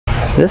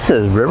This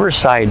is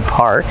Riverside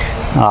Park.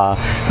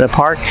 The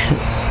park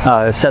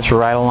sits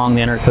right along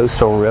the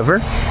Intercoastal River.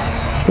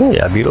 Really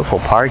a beautiful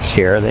park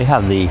here. They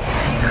have the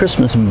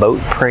Christmas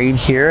boat parade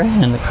here.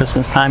 In the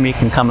Christmas time you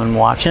can come and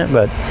watch it.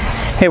 But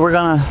hey, we're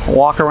gonna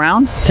walk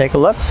around, take a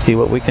look, see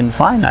what we can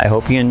find. I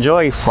hope you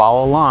enjoy.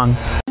 Follow along.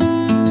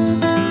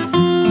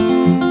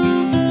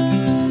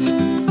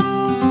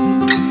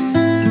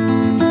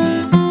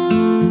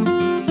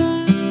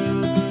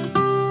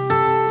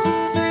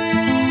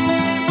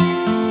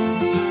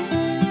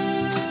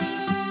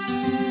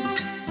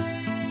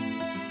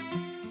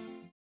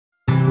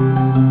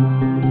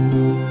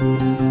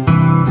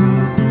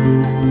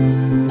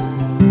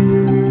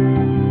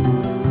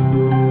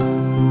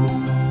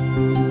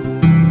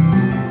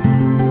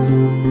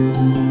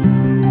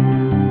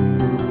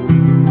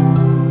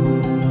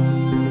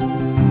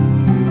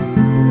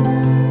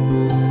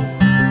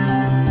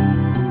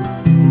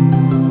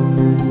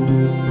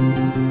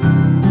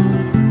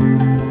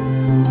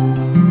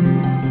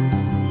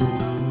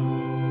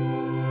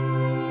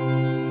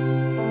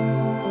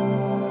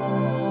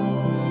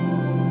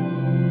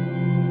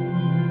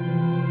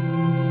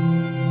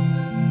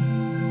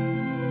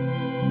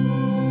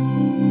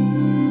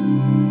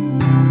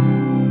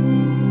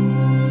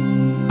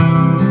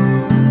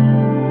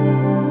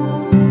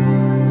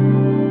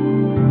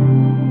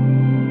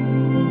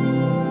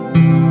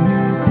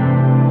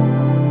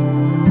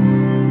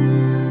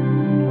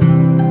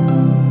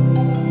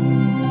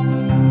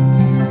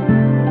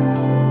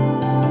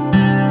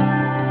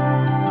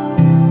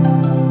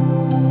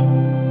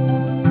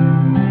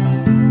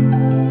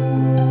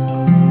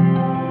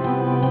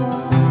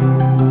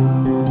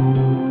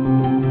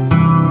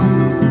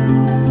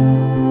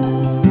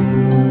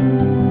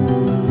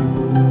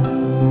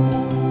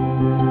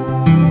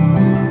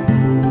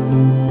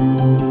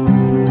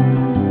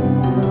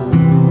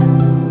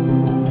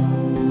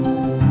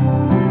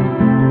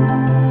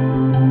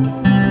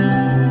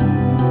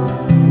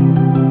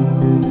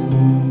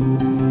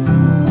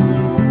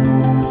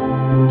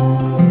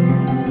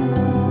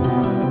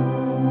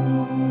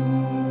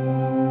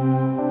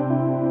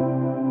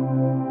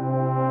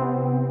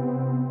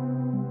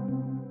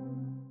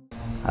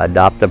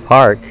 Adopt a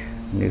Park,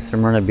 New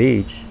Smyrna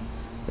Beach.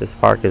 This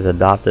park is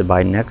adopted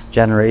by Next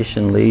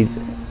Generation Leads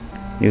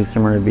New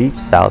Smyrna Beach,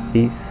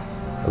 Southeast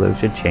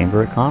Volusia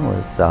Chamber of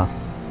Commerce. So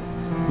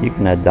you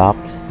can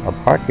adopt a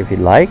park if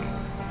you'd like.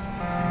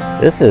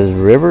 This is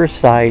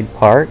Riverside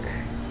Park,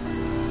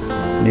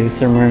 New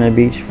Smyrna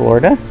Beach,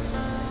 Florida.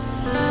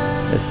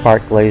 This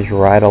park lays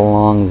right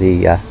along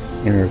the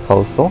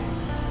Intercoastal.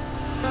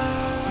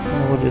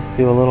 We'll just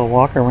do a little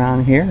walk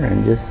around here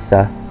and just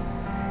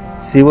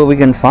see what we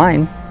can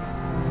find.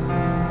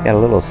 Got a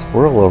little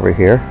squirrel over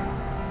here.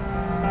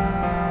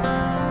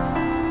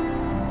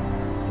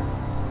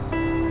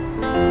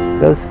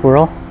 Go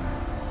squirrel.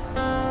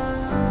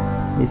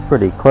 He's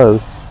pretty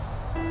close.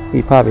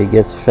 He probably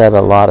gets fed a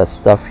lot of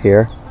stuff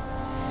here.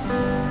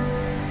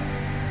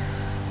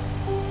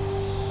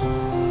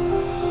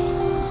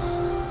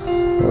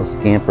 He'll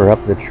scamper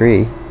up the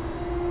tree.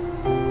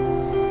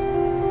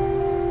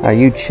 Are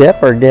you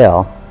Chip or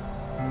Dale?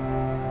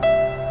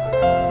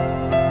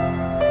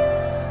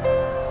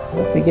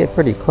 Once we get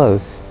pretty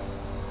close,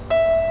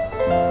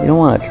 you don't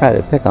want to try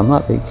to pick them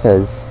up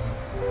because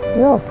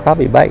they'll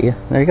probably bite you.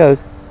 There he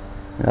goes,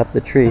 up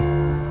the tree.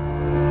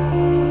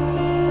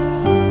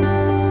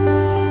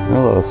 A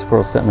little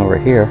squirrel sitting over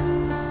here.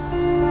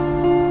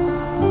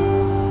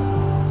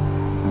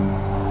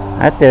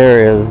 Right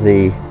there is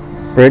the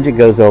bridge that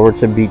goes over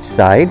to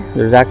Beachside.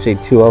 There's actually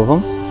two of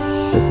them.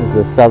 This is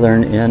the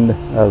southern end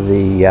of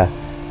the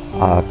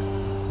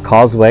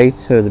causeway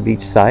to the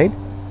beachside.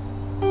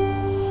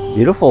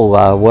 Beautiful,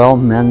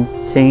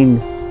 well-maintained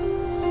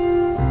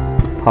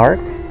park.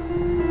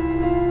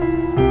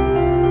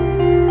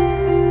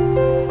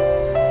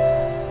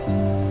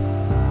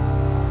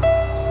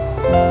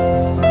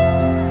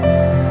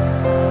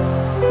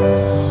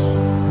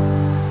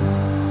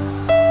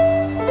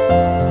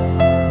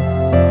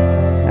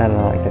 Got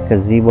like a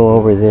gazebo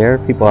over there.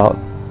 People out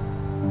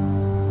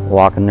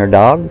walking their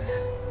dogs.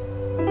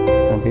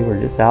 Some people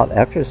are just out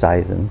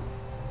exercising.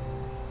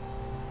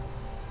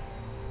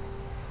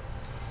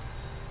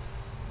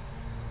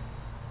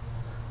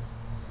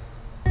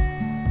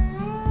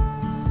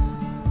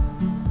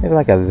 They have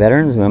like a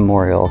veterans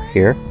memorial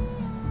here.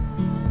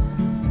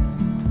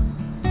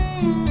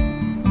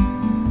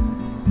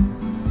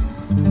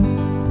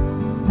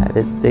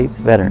 United States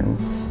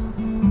veterans.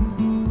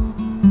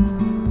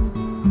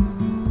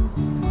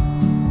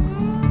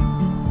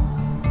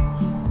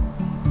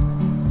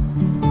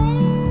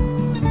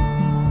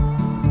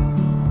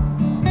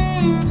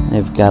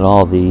 They've got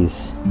all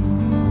these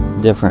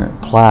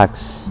different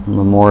plaques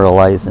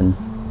memorializing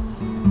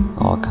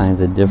all kinds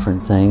of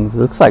different things. It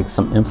looks like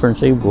some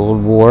infantry,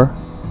 World War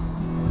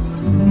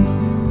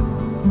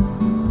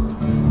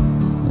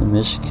in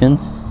Michigan.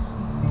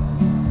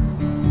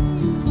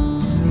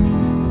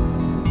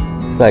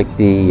 Looks like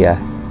the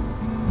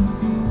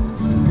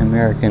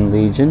American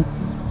Legion.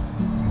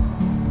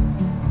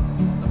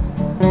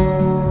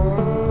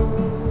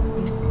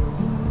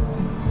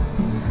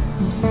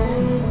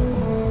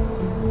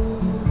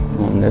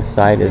 this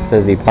side it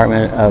says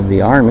Department of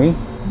the Army,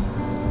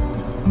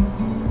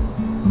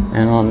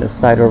 and on this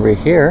side over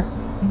here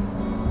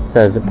it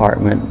says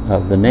Department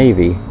of the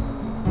Navy.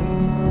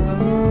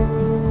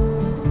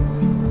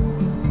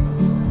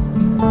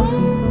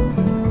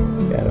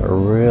 Got a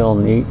real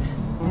neat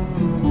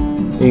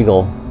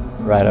eagle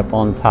right up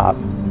on top.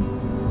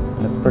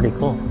 That's pretty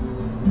cool.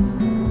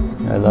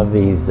 I love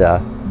these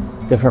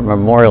different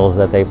memorials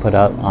that they put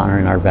out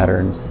honoring our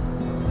veterans.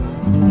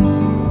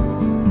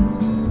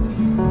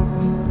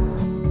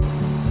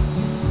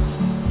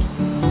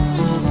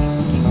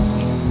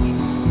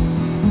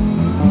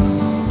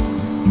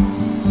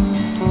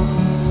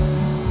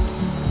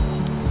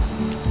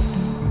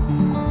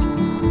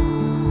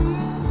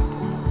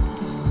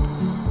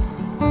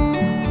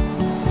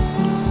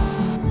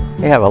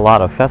 They have a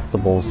lot of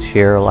festivals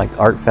here, like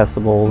art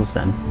festivals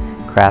and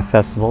craft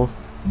festivals.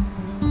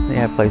 They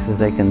have places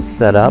they can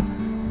set up.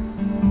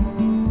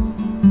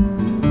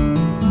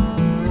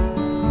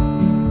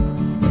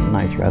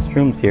 Nice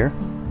restrooms here.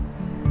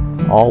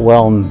 All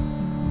well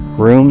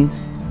groomed,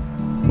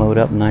 mowed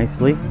up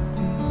nicely. You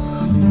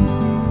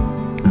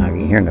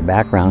can hear in the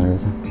background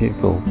there's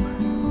people,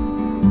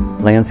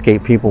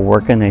 landscape people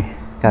working. They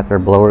got their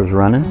blowers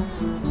running.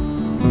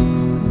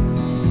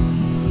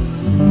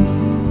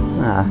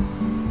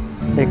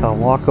 Take a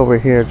walk over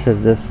here to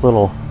this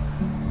little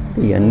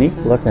unique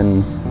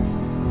looking,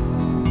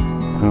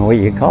 I don't know what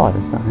you call it.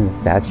 It's not a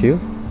statue,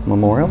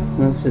 memorial.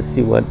 Let's just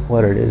see what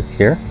it is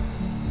here.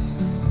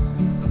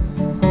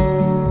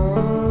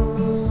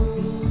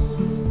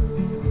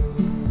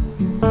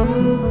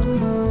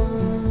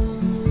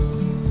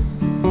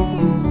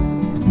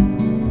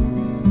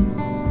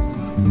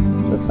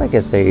 Looks like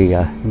it's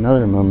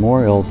another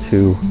memorial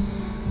to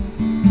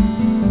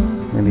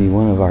maybe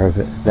one of our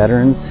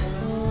veterans.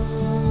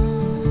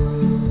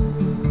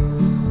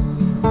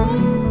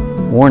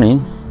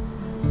 Warning,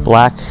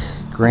 black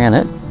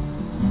granite,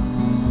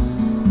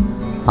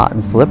 hot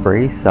and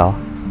slippery, so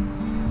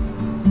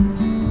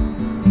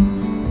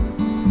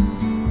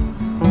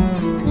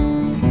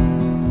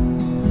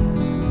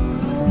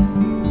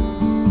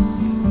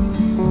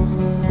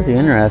pretty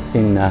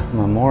interesting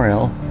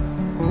memorial.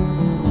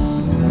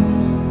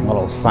 A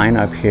little sign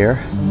up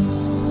here.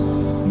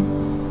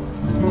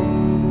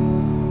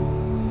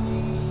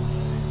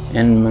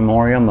 In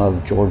memoriam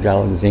of George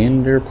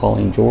Alexander,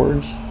 Pauline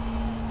George.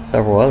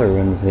 Several other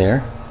ones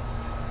there.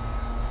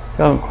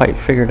 So I haven't quite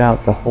figured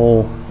out the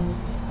whole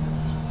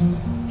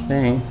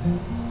thing.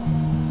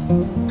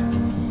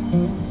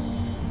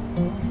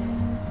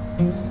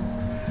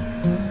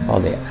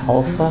 Called the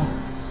Alpha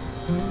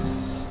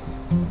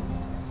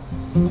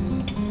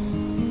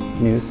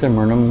New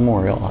Smyrna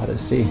Memorial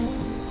Odyssey.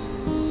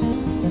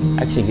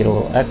 Actually get a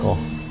little echo.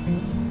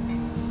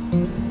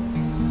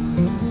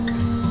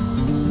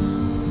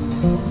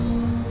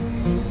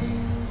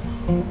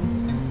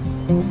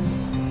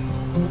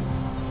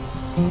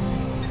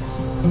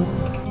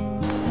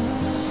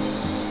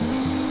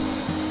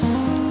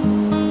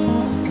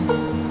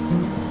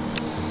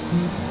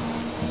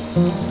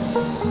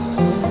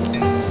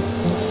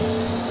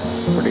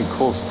 Pretty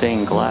cool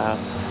stained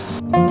glass.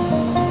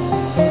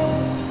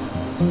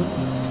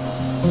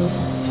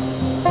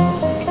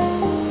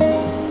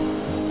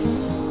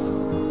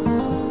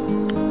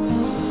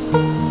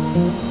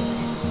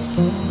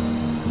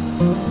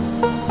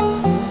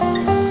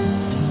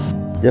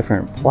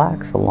 Different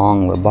plaques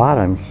along the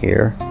bottom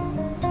here.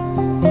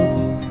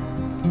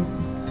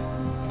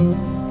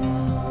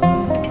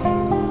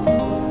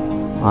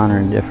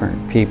 Honoring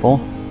different people.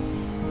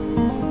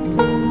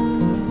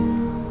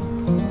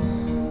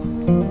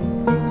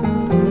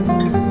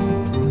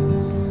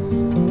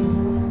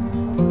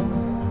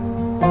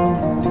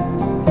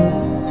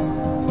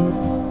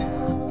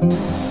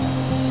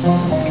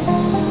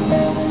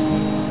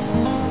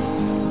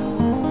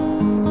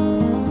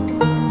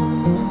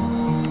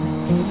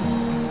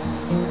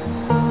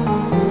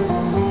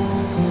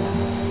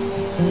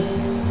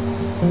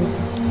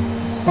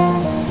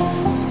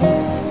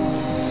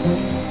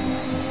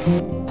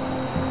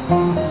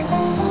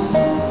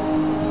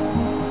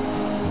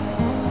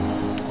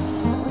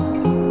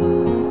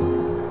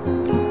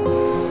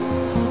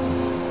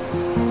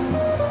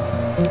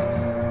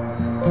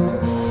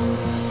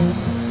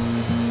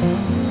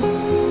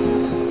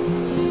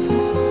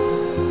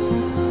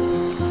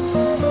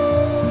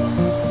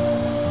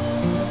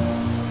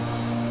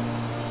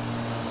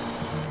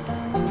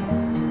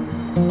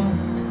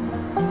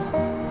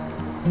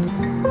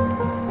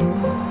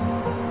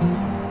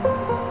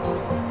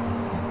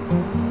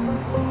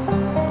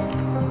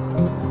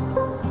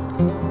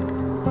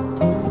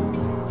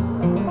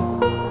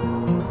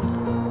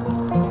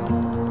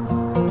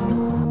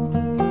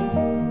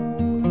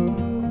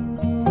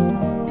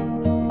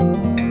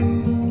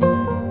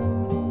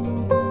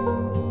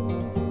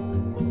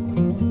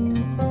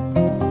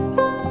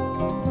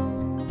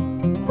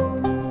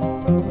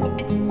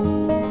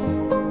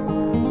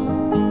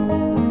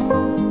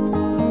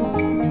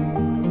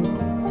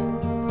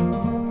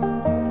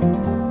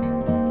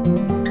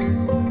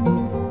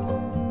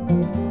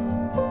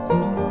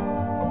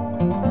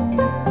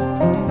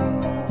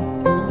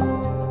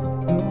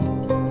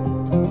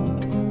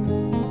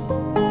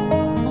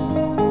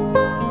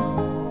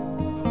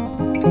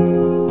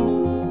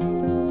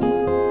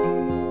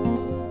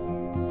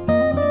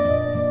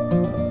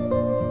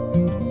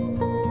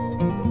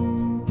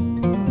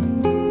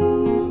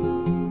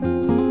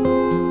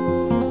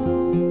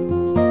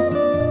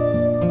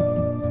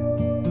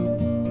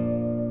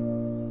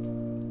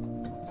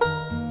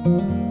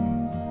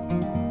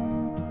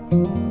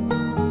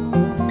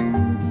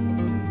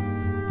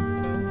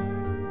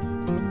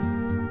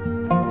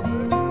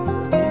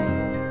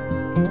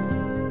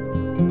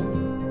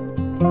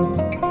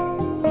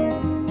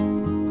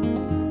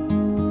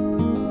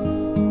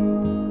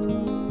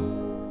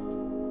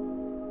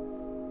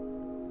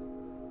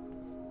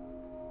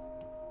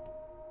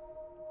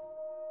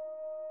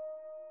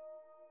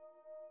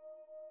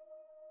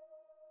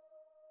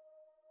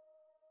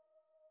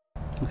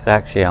 It's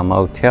actually a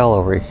motel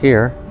over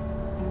here.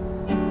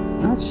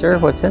 Not sure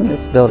what's in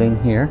this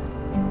building here.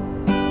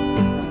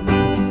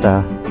 Let's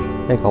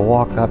take a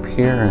walk up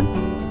here and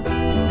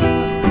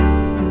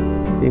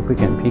see if we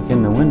can peek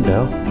in the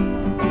window.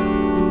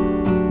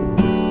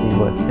 See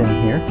what's in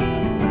here.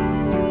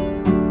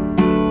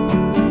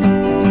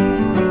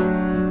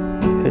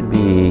 Could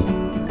be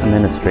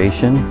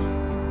administration,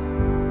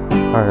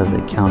 part of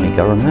the county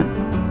government.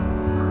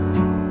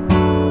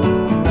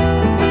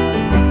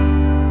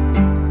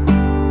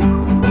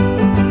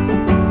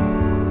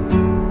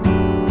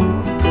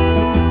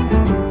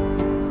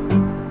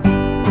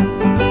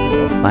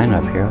 Sign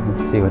up here.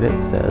 Let's see what it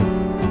says.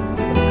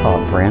 It's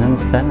called Brandon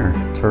Center.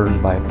 Tours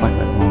by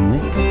appointment only.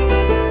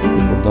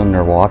 People doing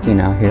their walking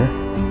out here.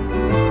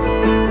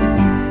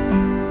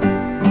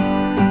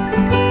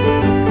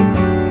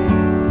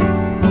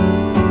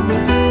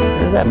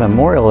 There's that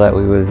memorial that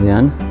we was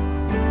in.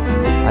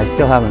 I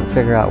still haven't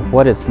figured out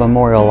what it's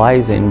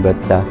memorializing, but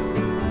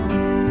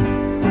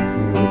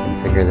maybe we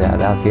can figure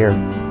that out here.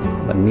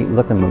 A neat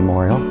looking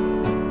memorial.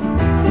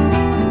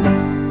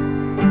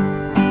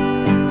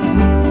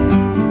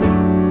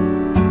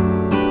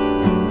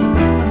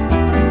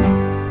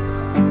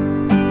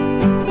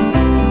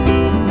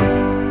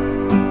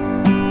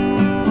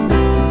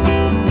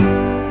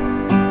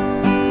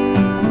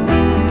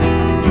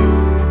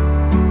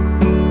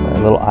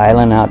 Little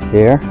island out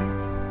there.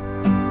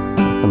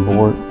 Some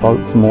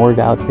boats moored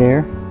out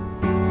there.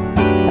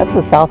 That's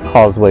the South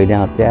Causeway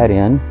down at that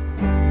end.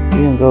 You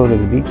can go to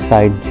the beach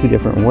side two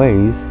different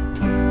ways.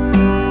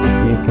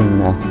 You can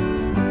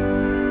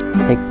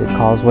take the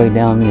causeway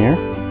down there.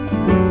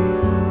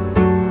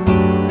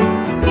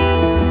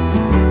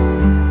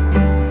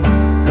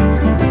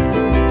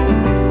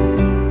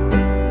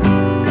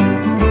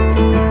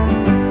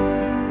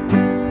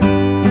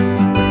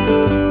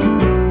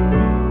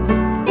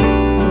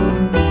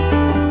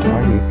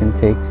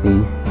 Take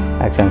the,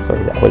 actually I'm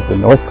sorry, that was the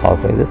North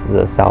Causeway. This is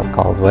the South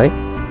Causeway.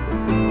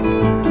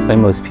 Where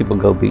most people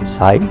go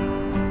beachside.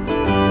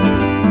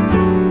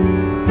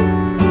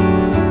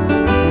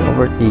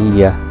 Over at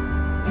the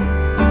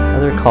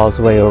other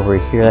causeway over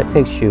here, that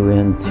takes you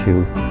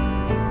into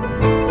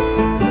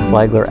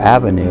Flagler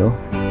Avenue,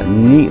 a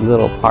neat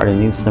little part of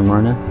New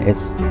Smyrna.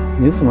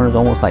 New Smyrna is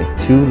almost like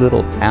two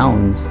little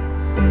towns.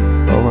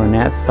 Over on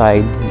that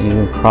side, you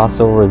can cross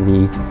over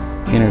the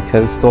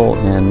intercoastal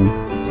and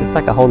it's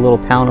like a whole little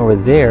town over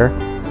there.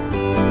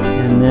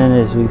 And then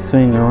as we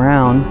swing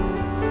around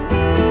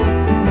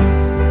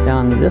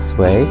down this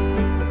way,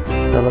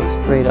 that looks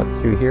straight up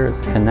through here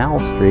is Canal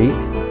Street,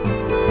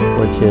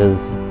 which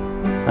is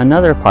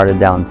another part of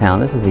downtown.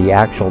 This is the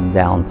actual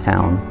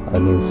downtown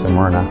of New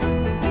Smyrna.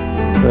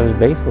 So there's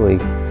basically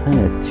kind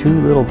of two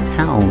little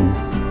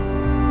towns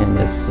in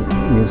this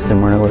New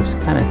Smyrna, which is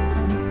kind of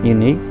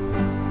unique.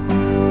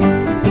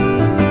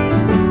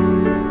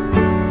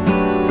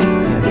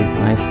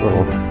 Nice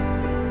little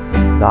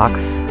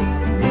docks.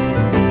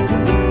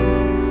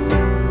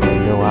 They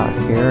go out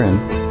here and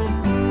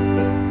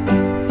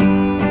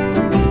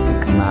you can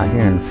come out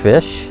here and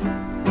fish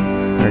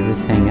or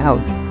just hang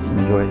out,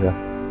 enjoy the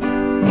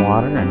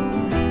water. And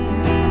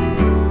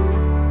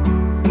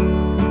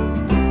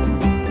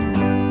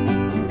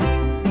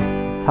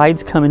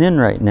tide's coming in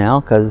right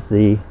now because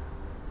the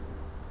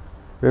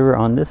river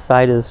on this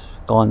side is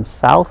going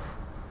south.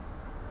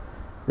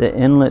 The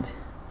inlet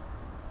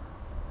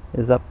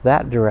is up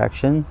that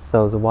direction,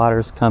 so as the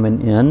water's coming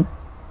in,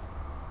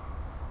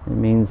 it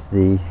means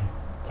the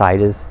tide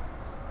is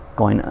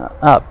going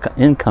up,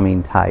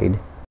 incoming tide.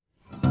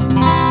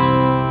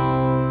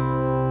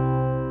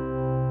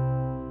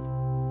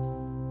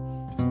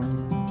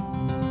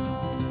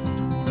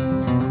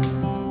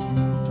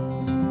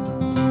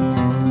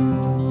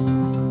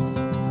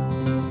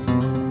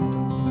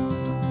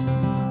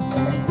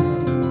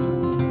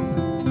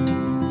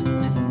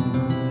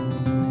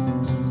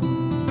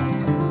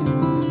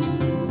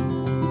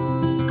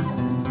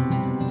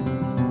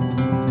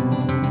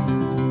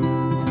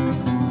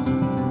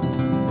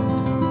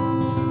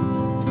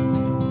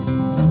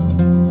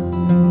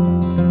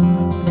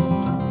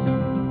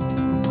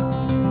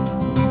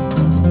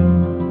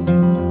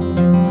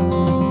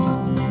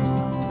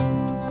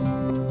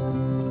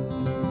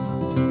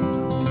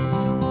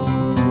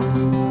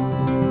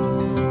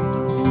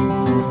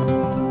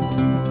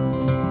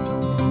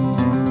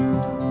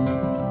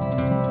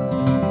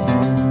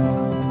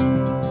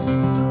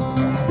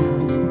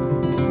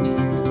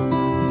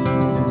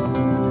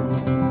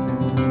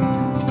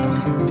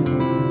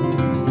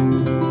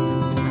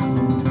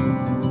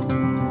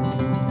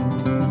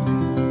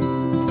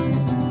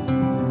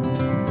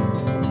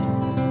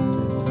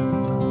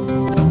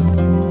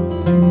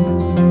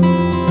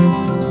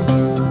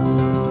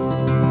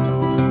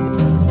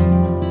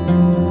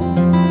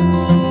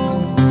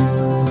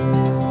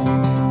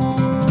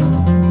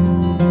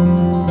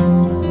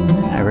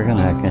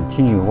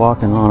 continue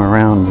walking on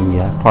around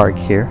the park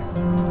here.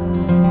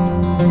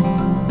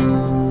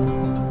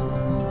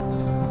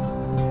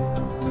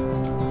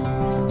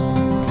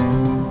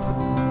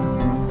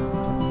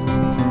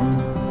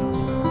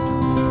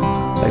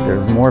 Like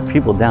there's more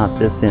people down at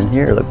this end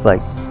here. It looks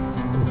like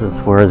this is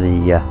where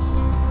the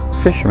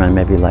fishermen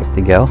maybe like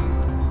to go.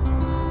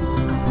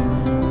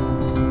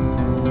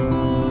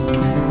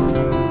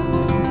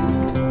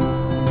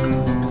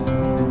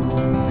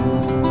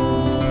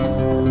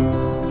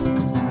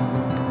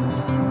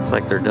 Looks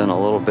like they're doing a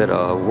little bit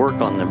of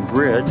work on the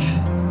bridge.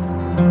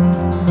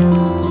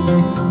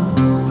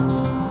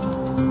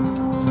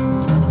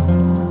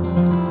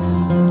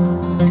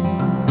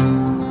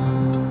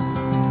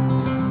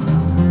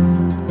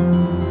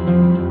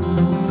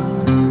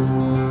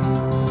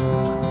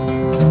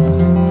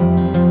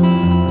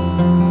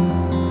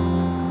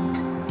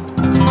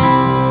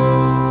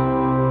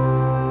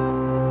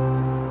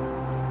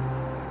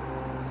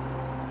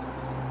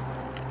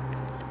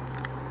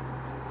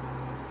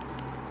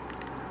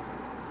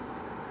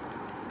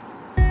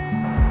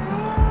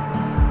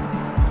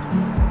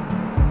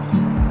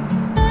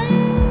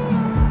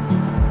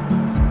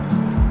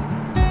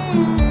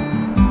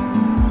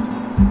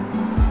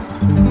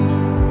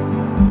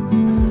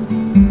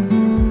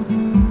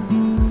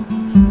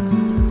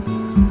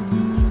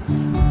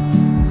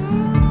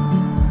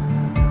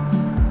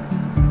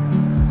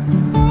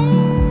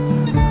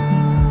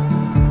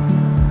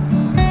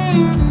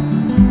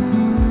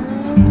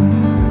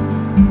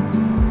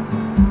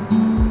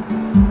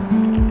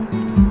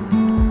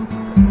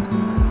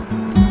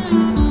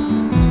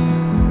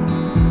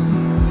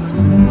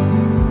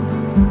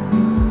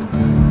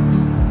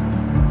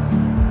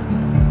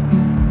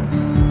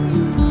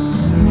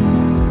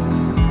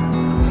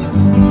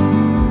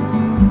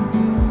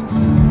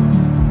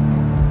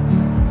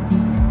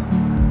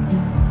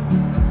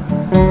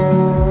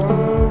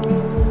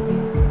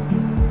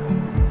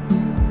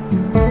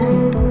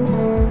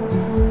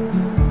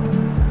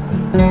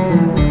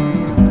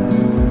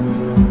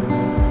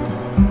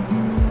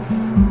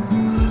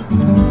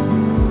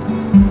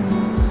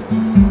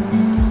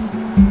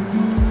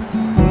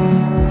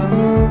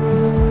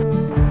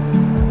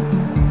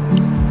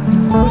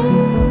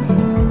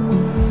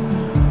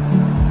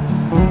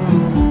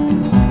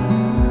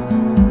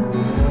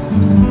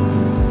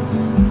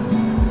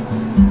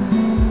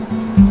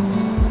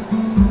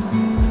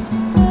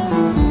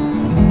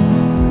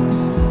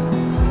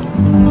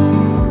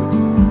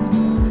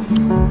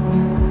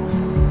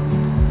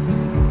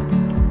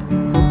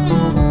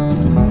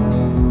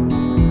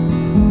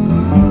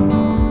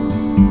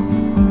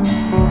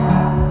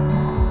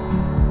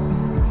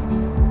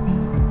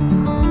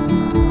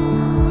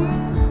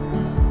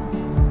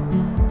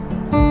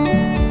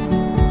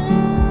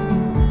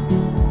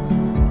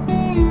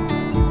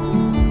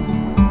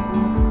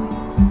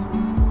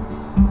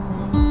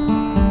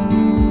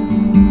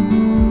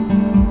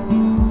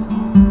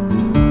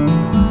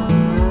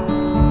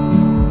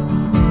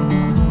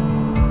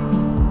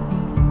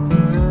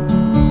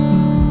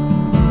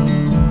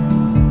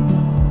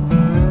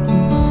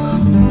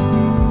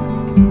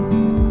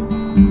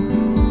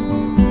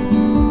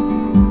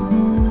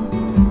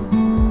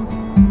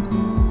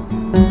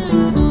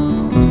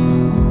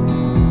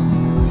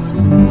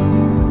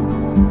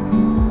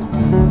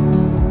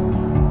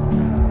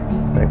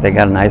 They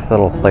got a nice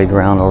little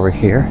playground over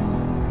here.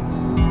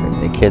 Bring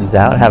the kids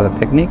out, have a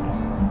picnic.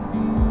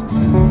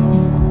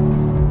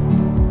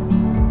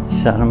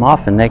 Shut them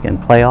off and they can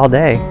play all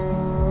day. You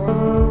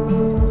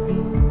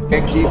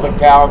can keep a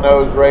cow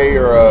nose ray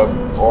or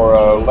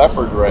a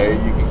leopard ray.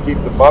 You can keep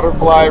the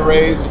butterfly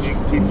rays and you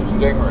can keep the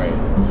stingray.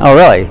 Oh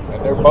really?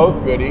 And they're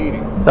both good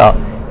eating. So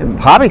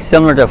probably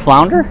similar to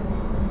flounder?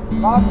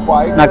 Not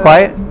quite. Not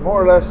quite?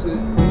 More or less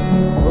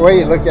the way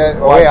you look at it,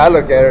 the way I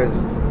look at it is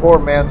poor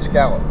man's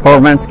scallop.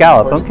 Poor man's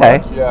scallop, Pretty okay.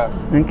 much, yeah.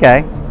 Okay.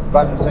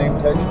 About the same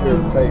texture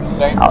and taste.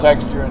 Same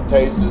texture and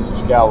taste as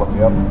a scallop,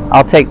 yep.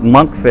 I'll take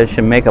monkfish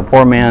and make a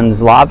poor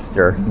man's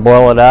lobster.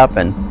 Boil it up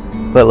and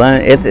put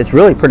it's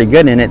really pretty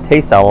good and it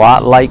tastes a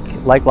lot like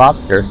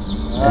lobster.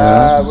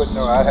 I wouldn't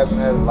know. I haven't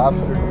had a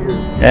lobster in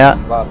years. Yeah.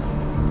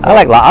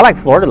 I like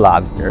Florida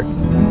lobster.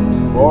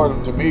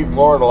 To me,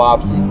 Florida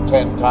lobster is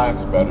 10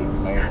 times better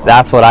than Maine lobster.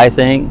 That's what I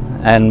think.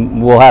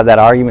 And we'll have that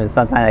argument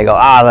sometimes. They go,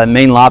 the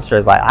Maine lobster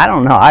is like, I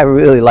don't know. I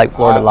really like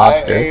Florida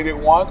lobster. I ate it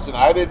once and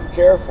I didn't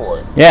care for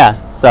it.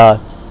 Yeah,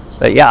 so,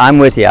 but yeah, I'm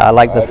with you. I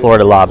like the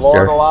Florida lobster.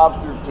 Florida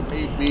lobster to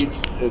me beats,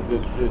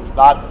 it's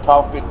not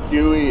tough and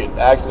chewy. It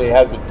actually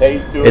has a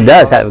taste to it. It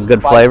does have a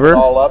good flavor. It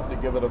all up to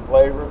give it a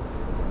flavor.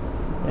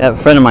 Yeah, a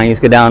friend of mine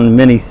used to go down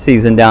mini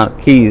season down at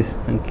Keys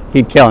and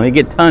he'd kill them. He'd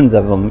get tons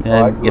of them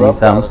and give me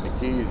some. Down in the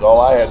Keys.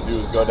 All I had to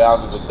do was go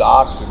down to the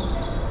docks and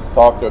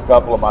talk to a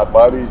couple of my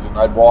buddies, and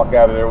I'd walk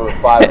out of there with a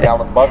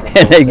 5-gallon bucket.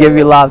 And they give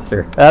you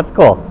lobster. That's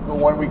cool. So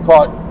when we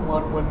caught,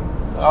 when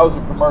I was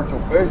a commercial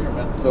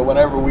fisherman, so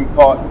whenever we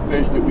caught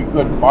fish that we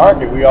couldn't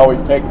market, we always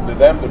take them to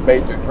them to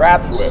bait their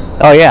traps with.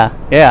 Oh yeah,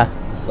 yeah.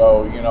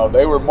 So you know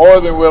they were more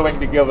than willing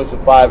to give us a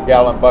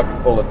 5-gallon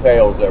bucket full of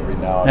tails every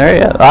now and then.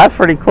 There you go. That's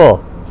pretty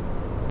cool.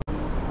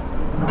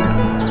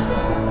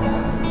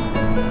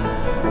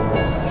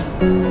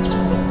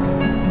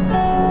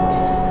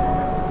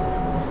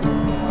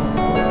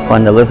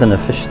 fun to listen to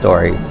fish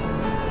stories.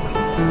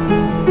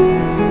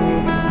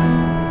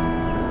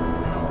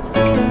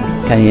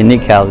 It's kind of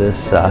unique how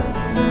this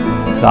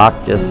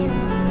dock just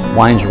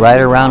winds right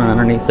around and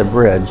underneath the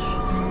bridge.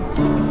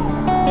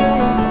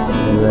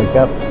 Look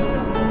up.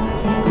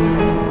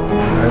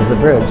 There's the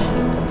bridge.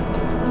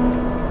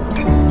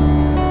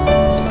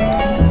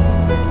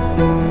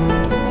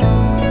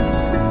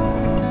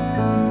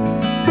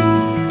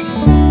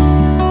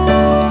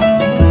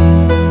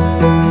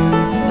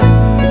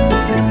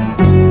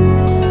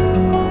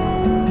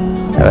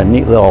 Got a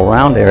neat little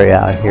round area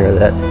out here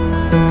that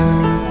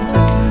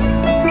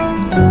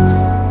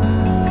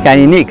it's kind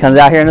of unique. Comes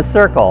out here in a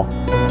circle.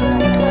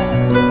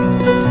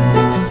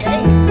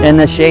 In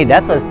the shade,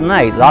 that's what's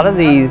nice. A lot of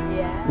these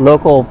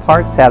local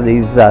parks have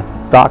these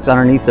docks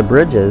underneath the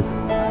bridges,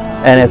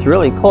 and it's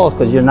really cool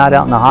because you're not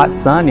out in the hot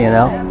sun, you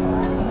know.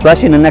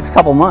 Especially in the next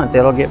couple months,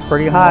 it'll get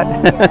pretty hot.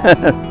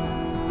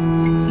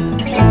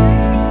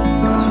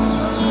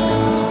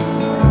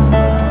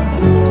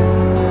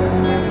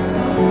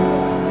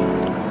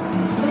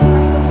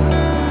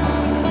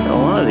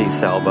 So one of these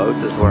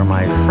sailboats is where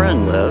my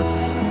friend lives.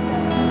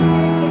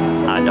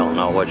 I don't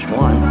know which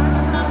one.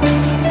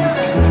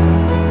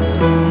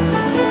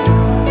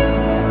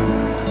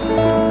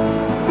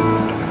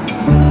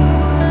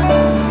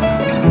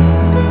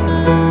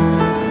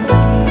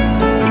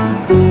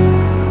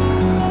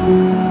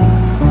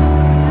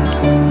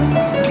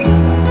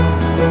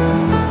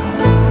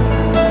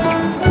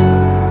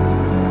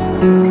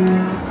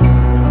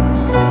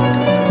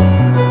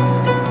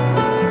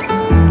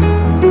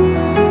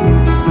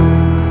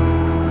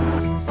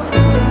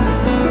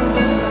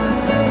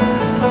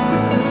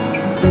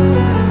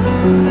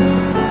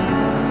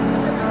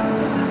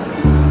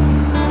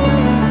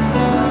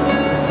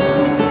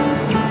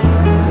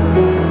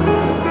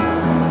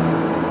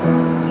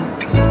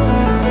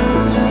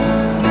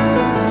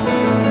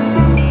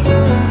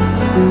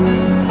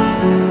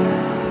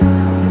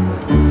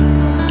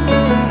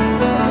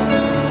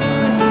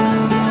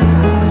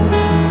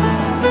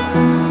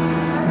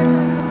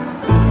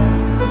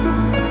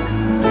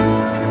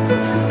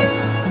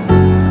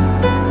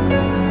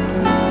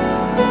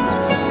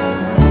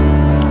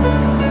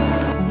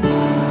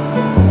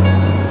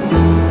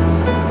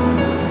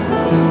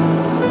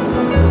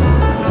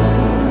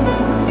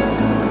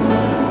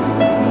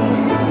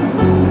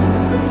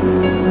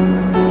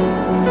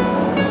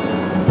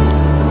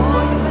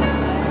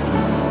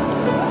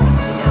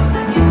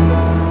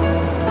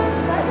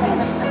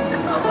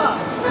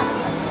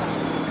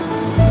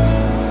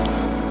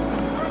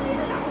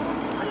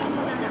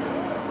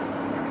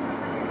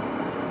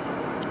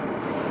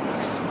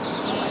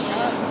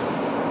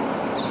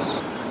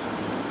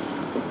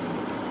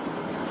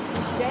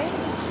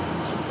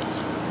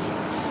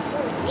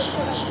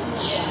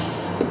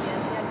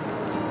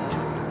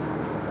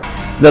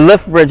 The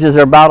lift bridges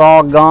are about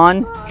all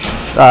gone.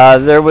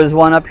 There was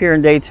one up here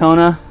in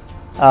Daytona.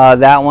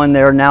 That one,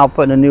 they're now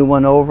putting a new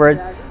one over it.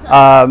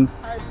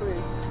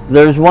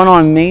 There's one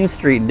on Main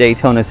Street in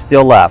Daytona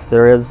still left.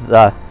 There is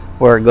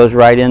where it goes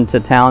right into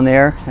town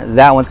there.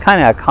 That one's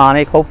kind of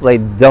iconic. Hopefully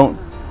they don't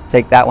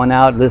take that one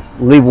out. Just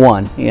leave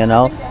one, you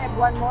know. I think they had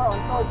one more on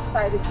Cold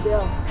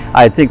still.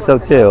 I think so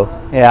too.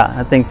 Yeah,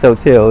 I think so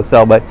too.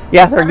 So, but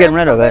yeah, they're getting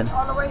rid of it.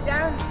 All the way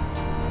down?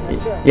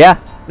 Yeah,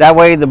 that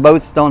way the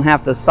boats don't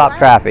have to stop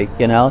traffic,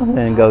 you know,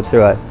 and go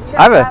through it.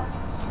 I have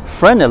a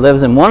friend that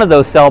lives in one of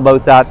those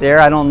sailboats out there.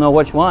 I don't know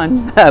which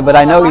one, but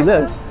I know he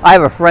lives. I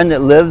have a friend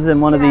that lives in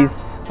one of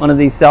these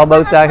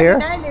sailboats out here.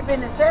 I lived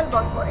in a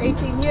sailboat for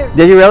 18 years.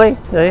 Did you really?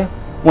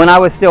 When I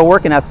was still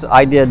working,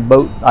 I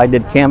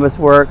did canvas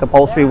work,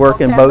 upholstery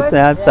work in boats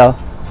and that. So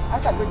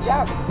that's a good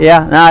job.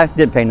 yeah, no, I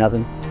didn't pay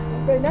nothing.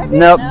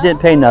 Nope, didn't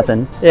pay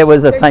nothing. It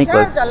was a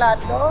thankless. It a lot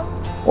though.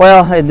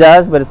 Well, it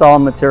does, but it's all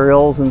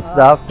materials and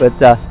stuff. But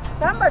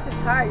Canvas is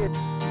higher.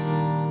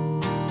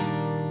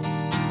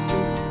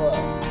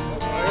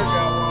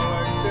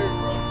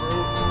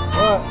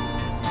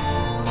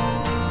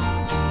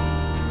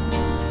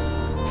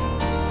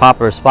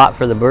 popular spot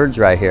for the birds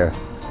right here.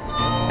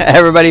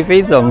 Everybody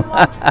feeds them.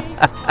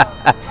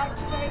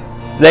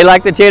 They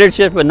like the tater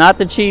chips, but not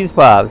the cheese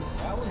puffs.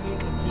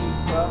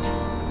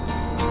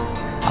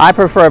 I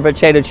prefer a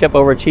potato chip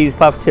over cheese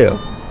puff too.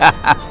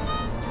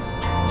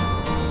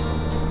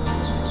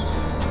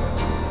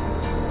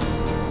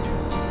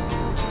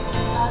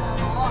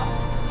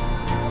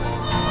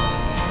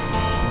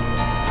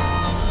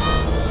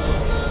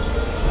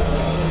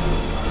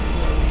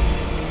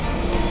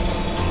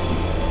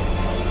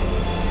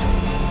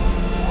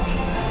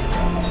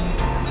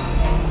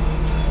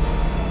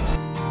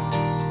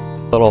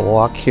 Little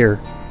walk here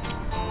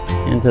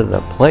into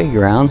the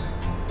playground.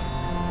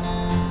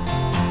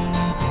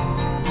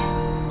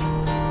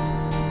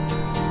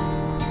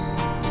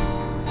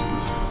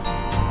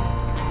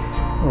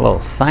 A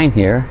little sign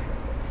here,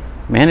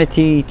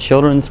 Manatee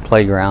Children's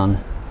Playground.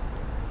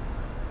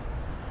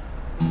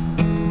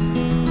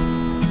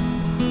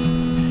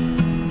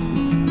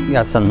 You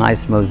got some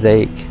nice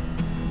mosaic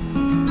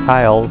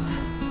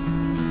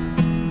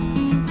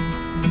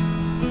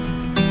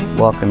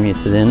welcome you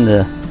to the end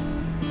of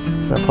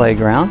the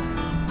playground.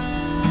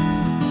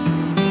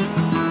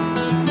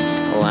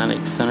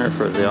 Atlantic Center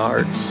for the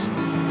Arts,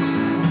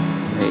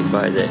 made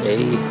by the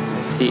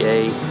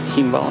ACA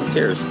Team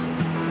Volunteers.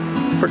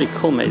 Pretty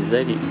cool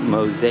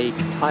mosaic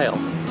tile.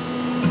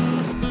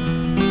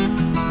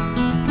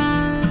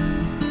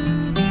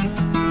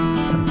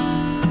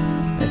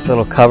 Nice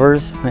little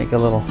covers, make a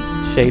little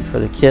shade for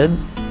the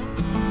kids.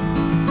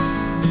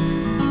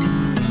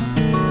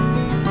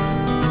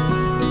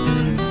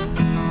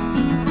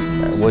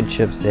 Got wood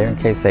chips there in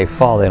case they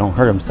fall, they don't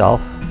hurt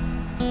themselves.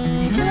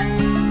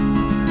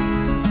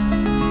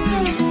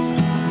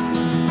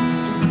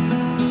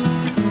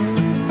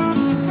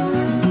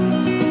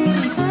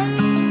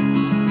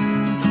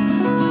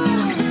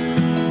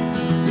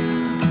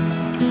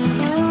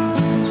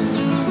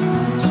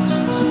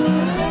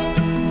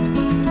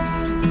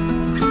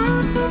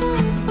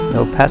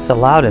 No pets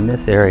allowed in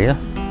this area.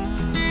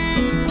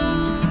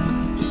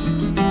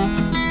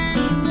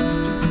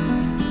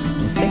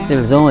 I think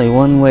there's only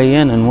one way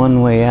in and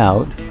one way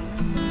out.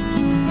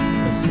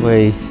 This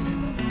way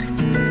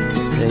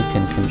they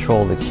can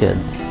control the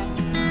kids.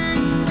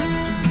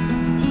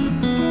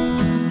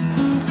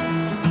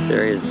 This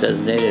area is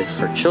designated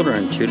for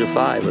children 2 to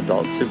 5.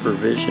 Adult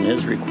supervision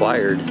is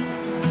required.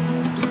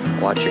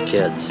 Watch your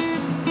kids.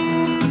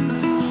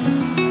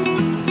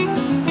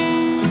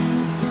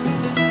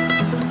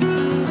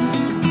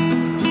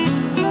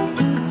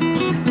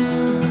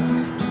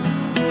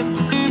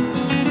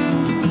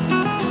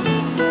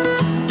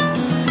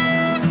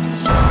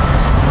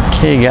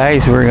 Okay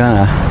guys, we're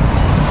gonna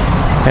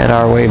head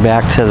our way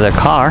back to the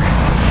car.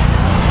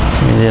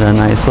 We did a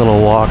nice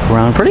little walk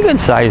around. Pretty good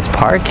sized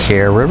park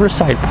here,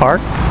 Riverside Park,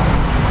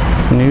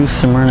 New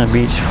Smyrna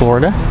Beach,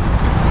 Florida.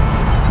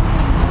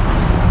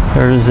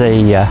 There's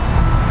a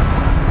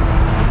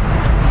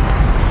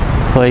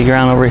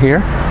playground over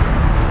here.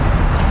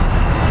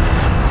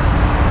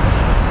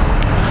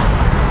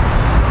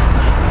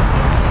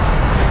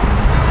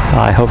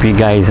 I hope you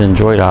guys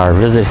enjoyed our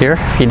visit here.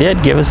 If you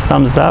did, give us a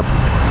thumbs up.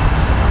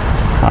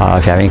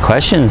 If you have any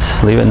questions,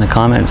 leave it in the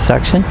comments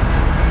section.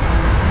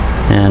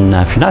 And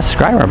if you're not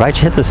subscribed, I invite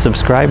you to hit the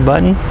subscribe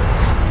button.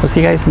 We'll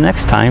see you guys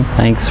next time.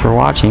 Thanks for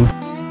watching.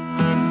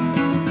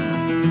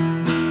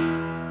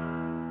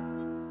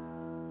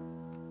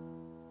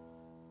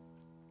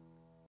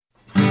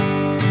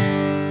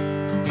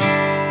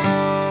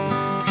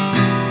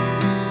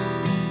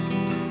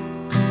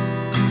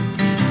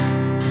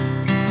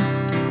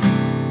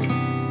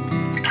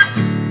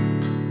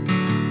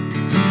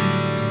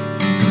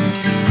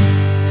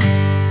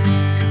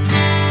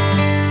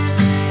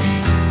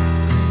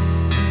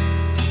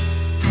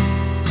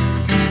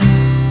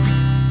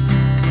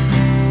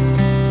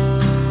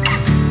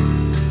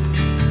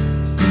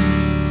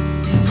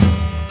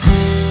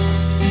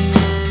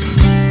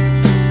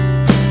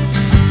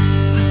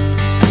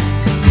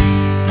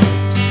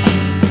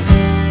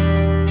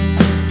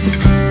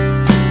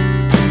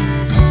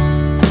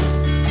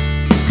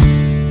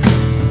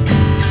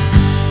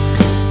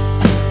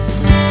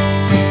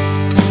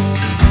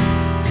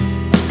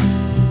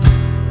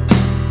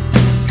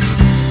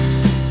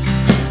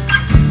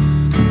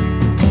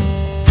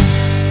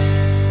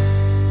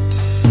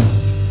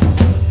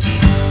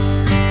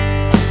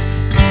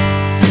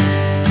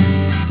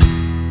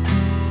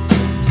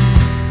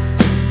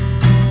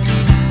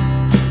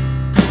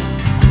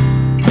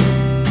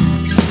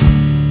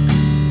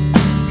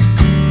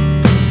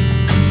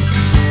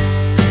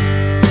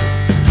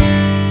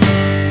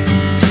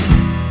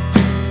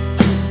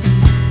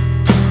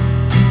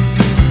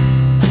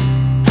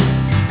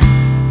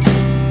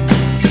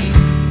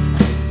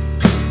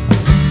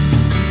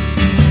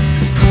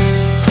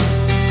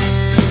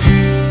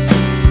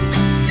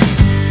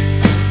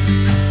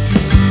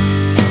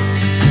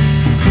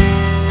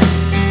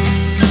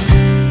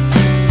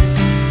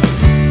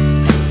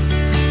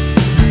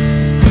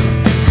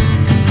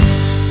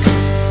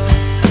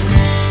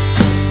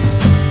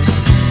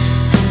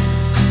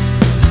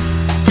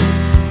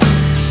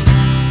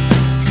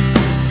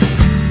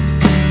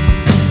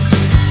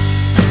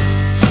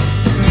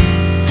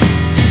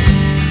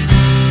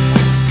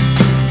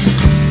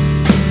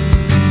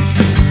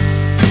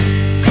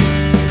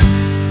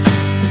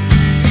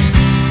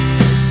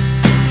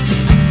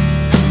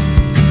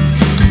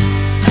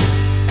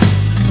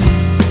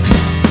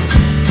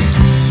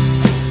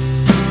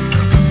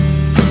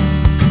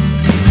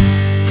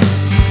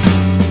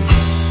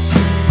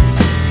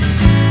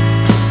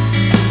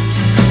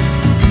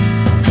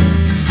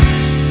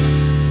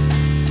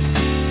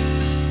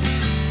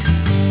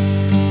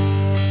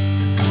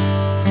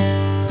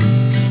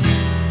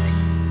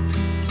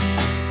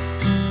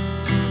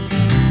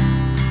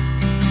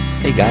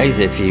 Hey guys,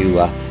 if you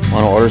want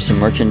to order some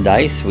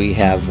merchandise, we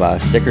have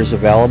stickers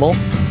available,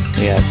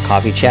 we have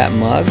coffee chat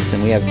mugs,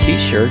 and we have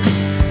t-shirts.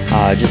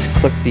 Just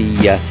click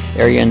the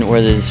area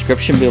where the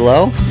description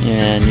below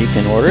and you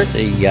can order it.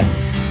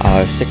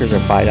 The stickers are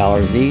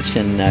 $5 each,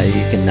 and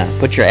you can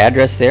put your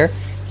address there,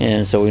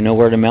 and so we know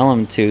where to mail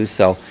them to.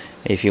 So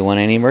if you want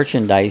any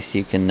merchandise,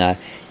 you can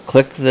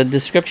click the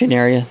description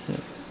area.